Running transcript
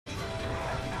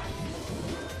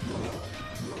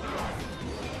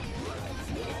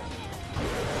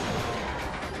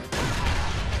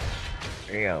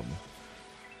Damn.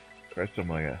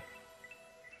 Crestamaya.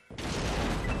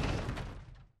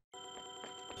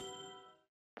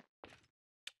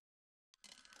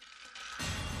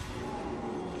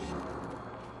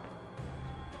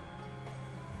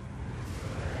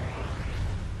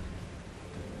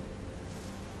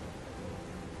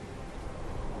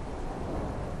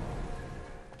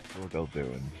 What are they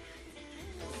doing?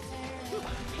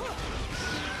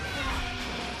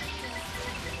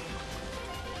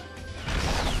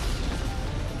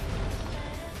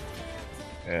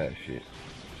 Yeah, shit.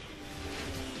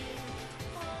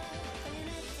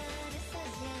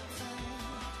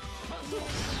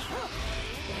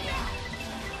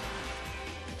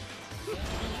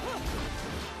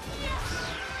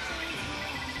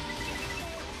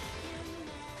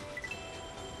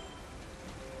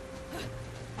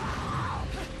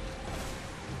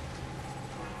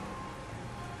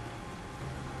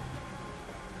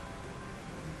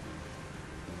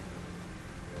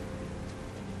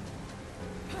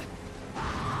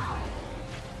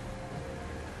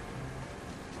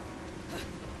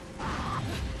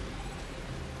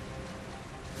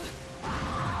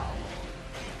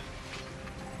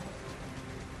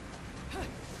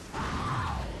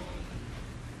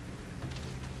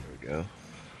 Go.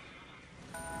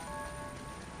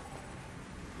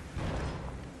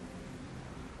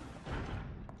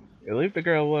 Hey, leave the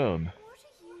girl alone.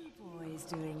 What are you boys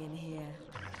doing in here?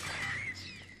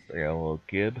 I got a little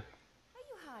kid. Are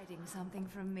you hiding something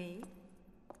from me?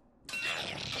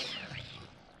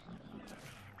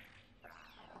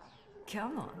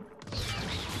 Come on.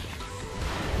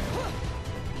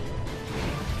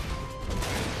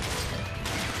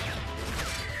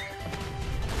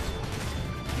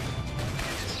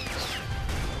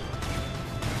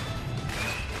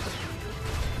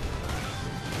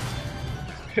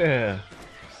 Yeah.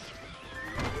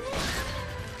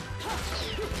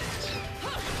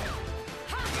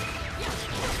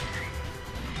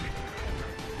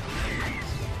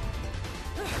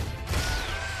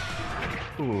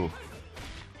 Ooh.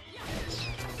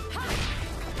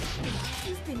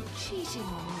 You've been cheating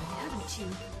on me, haven't you?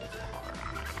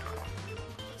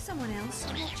 Someone else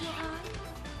caught your eye?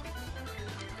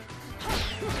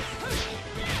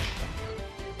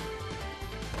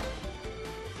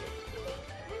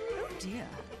 Oh dear.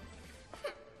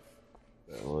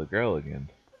 That little girl again.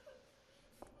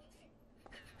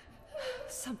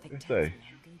 Something What's tells that? me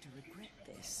I'm going to regret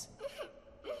this.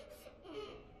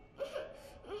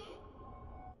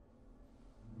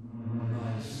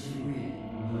 My sweet,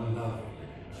 lovely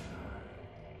child.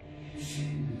 She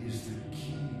is the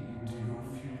key to your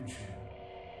future.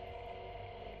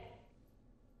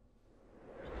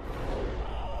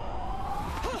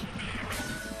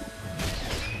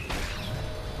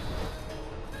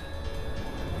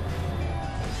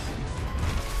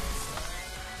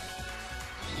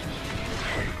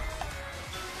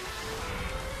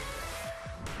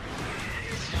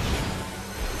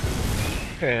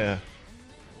 Yeah.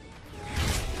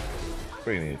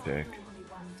 Pretty neat attack.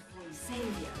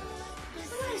 Savior.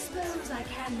 But I suppose I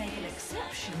can make an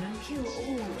exception and kill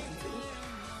all of you.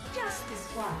 Just this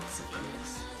once, of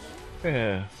course.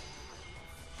 Yeah.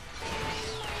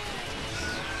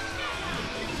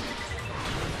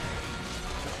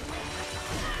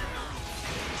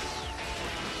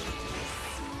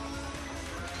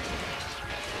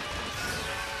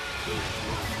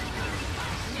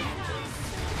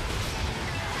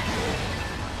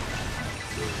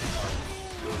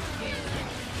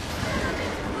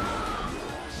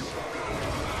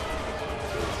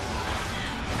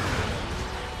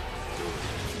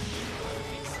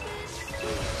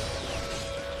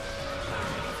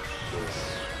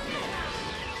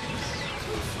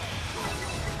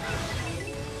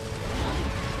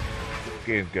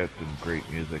 Game's got some great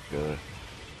music.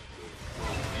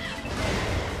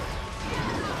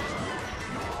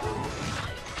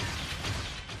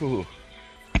 Ooh.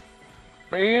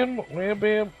 Bam, wham,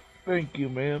 bam. Thank you,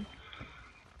 man.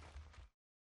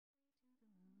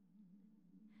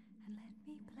 And let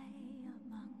me play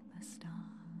among the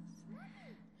stars.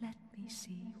 Let me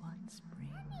see what spring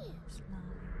is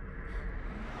like.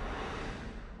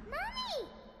 Mommy!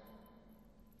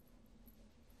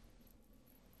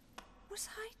 Was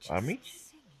I just Mommy?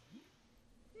 singing?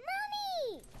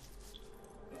 Mommy!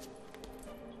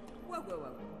 Whoa, whoa,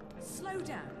 whoa. Slow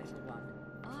down, little one.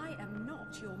 I am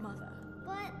not your mother.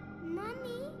 But,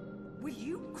 Mommy... Will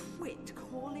you quit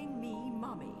calling me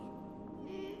Mummy?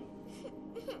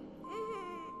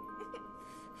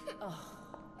 Oh.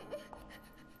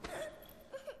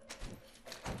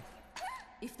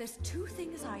 If there's two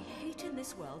things I hate in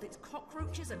this world, it's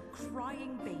cockroaches and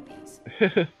crying babies.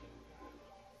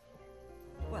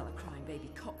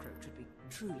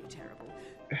 truly terrible.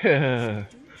 So Yeah.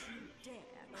 don't you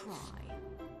dare cry.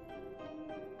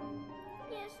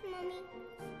 Yes, Mommy.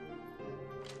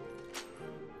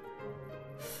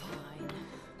 Fine.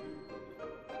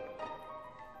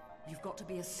 You've got to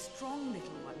be a strong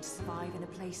little one to survive in a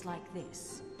place like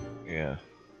this. Yeah.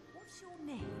 What's your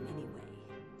name, anyway?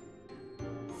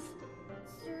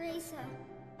 Teresa.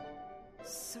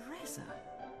 Cereza.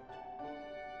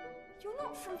 You're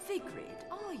not from Figrid,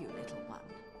 are you, little one?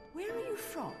 Where are you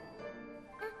from?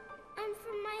 I'm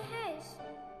from my house.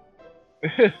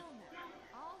 Well, now,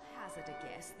 I'll hazard a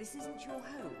guess this isn't your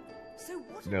home. So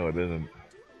what No, it isn't. doing?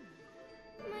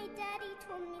 My daddy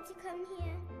told me to come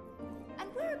here.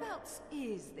 And whereabouts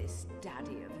is this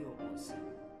daddy of yours?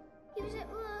 He was at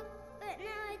work, but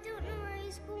now I don't know where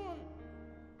he's gone.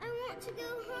 I want to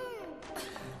go home.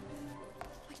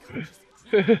 I can't just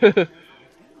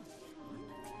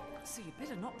so you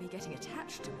better not be getting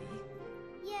attached to me.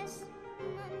 Yes,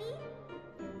 Mommy?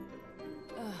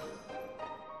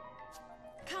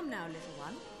 Come now, little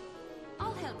one.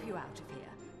 I'll help you out of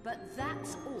here, but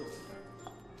that's all.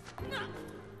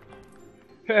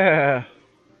 Yeah.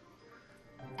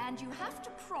 And you have to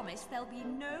promise there'll be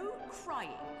no crying.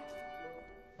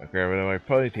 Not grabbing on my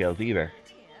ponytails either.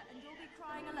 Sit here and you'll be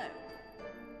crying alone.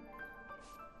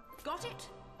 Got it?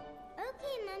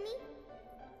 Okay, Mommy.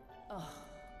 Ugh.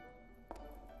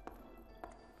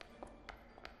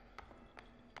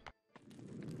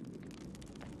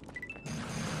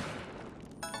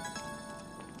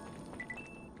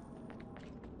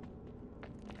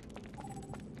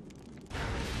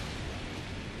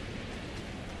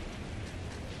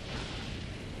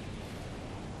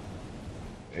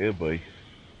 Oh boy.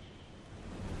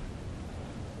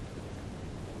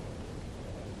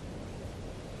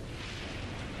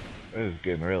 This is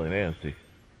getting really nasty.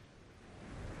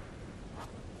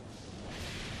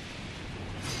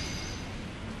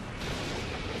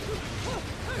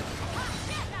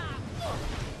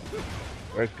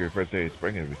 Rescue birthday is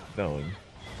spring and it's snowing.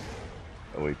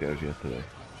 Oh wait, that was yesterday.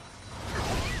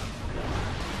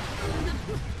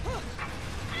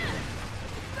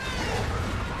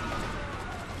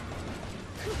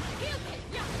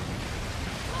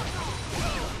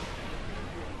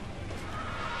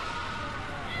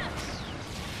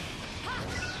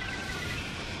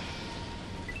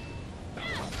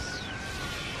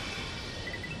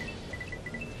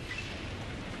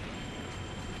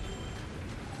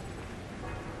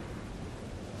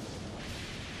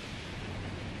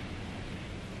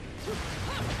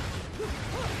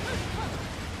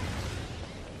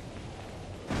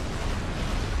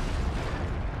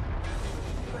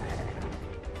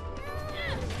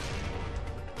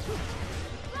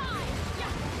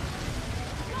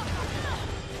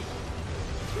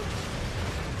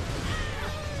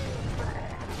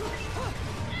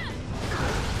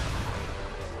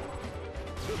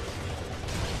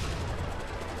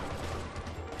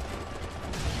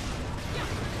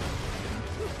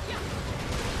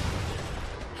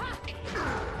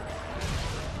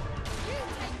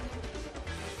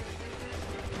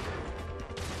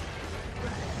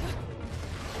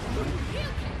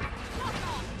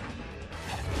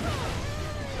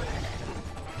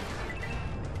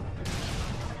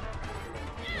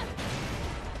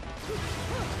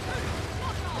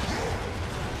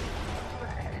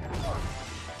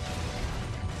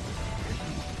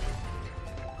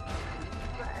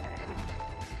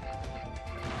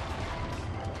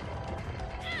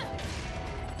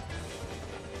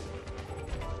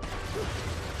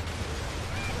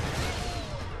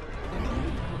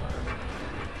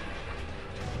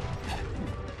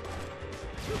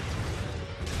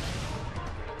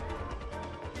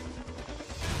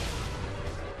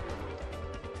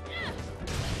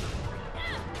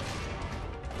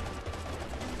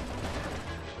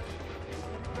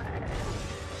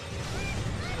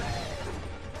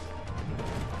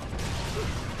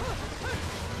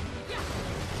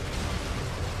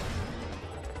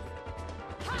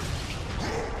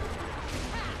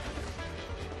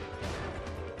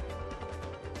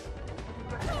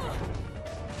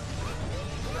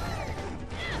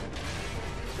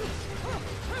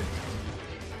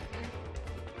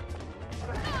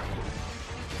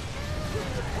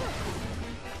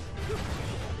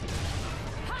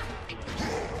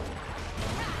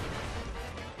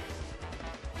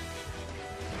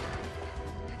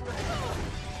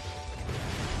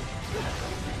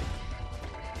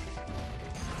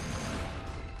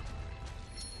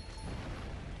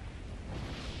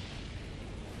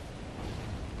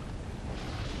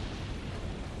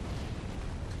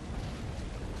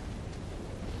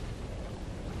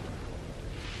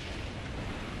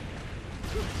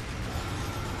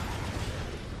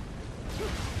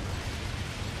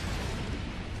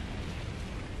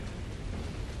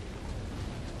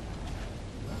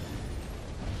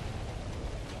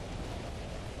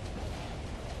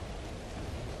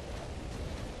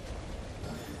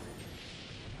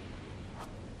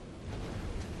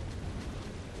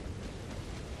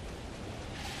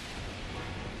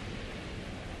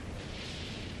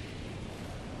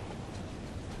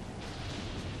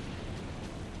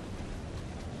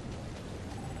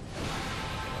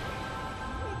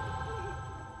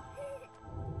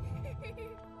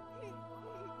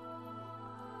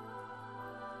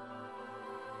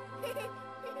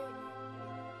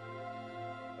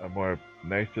 I'm more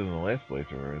nicer than the last place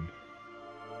we were in.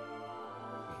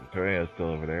 Victoria's still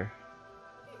over there.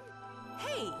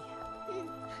 Hey!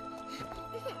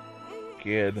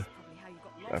 Kid, Probably how you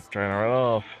got stop lost. trying to run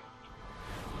off.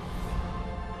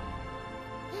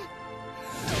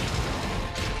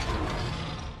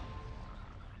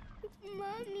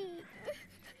 Mommy.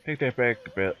 Take that back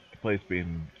about the place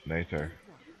being nicer.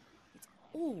 It's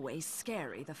always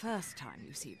scary the first time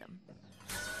you see them.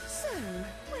 So,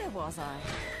 where was I?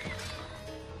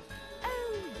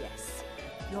 Oh, yes.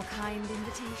 Your kind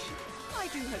invitation. I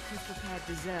do hope you've prepared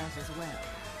dessert as well.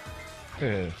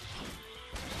 Yeah.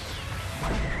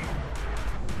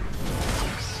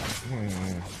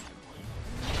 Hmm.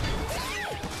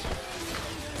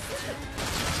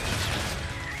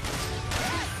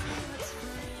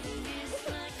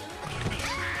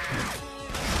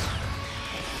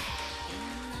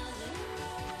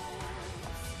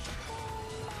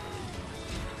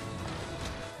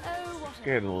 Oh, what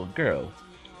Scared little girl.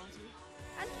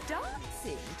 And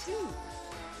dancing, too.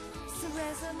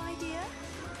 Cereza, my dear,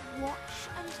 watch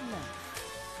and learn.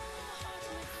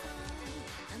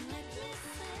 And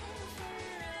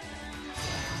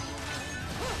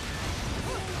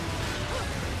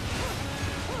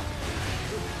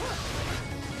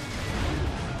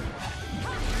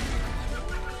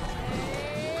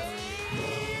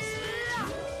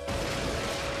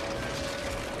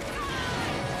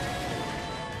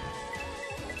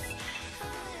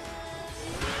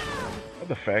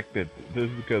the fact that this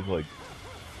is because like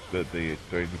that the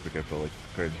Stranger Things I feel like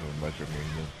cringe from Mushroom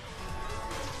Kingdom.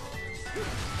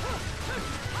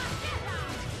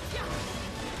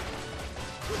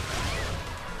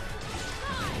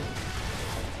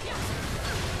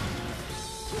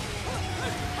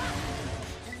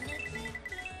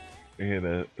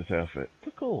 Yeah, this outfit.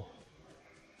 So cool.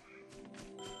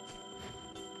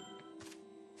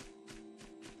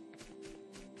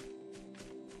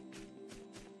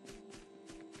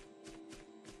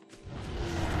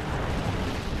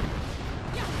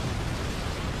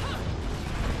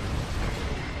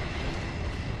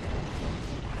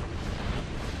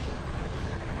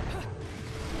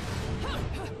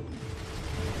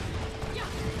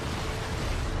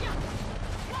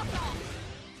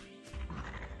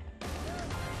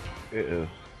 It is.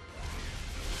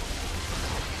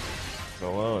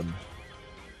 Go on.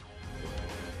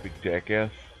 Big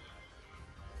jackass.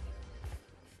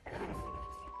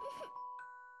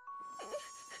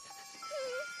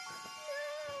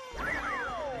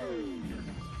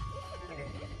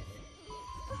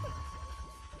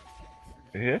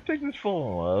 Yeah, I think this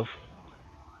full of love.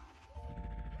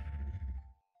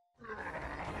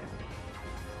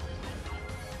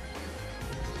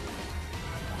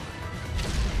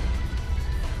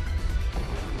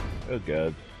 Oh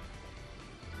god.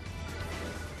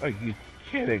 Are you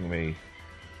kidding me?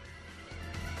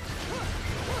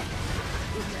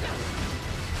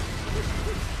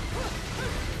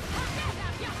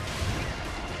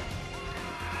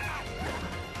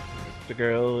 The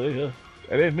girl,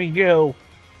 I didn't mean you.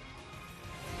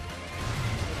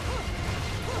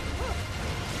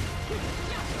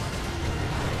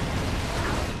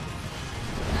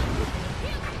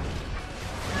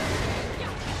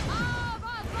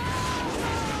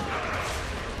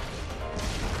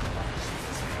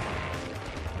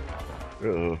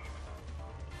 Uh-oh.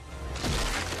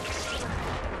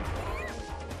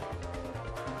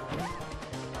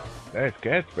 Nice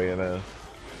catch, Bayonetta.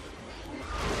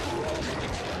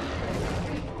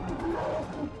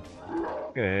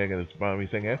 Get the heck of this mommy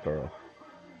thing after all.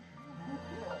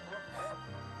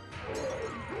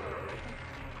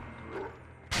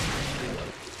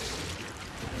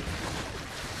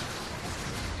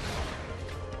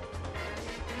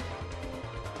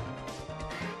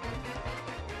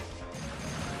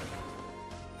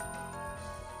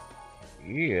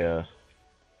 Yeah.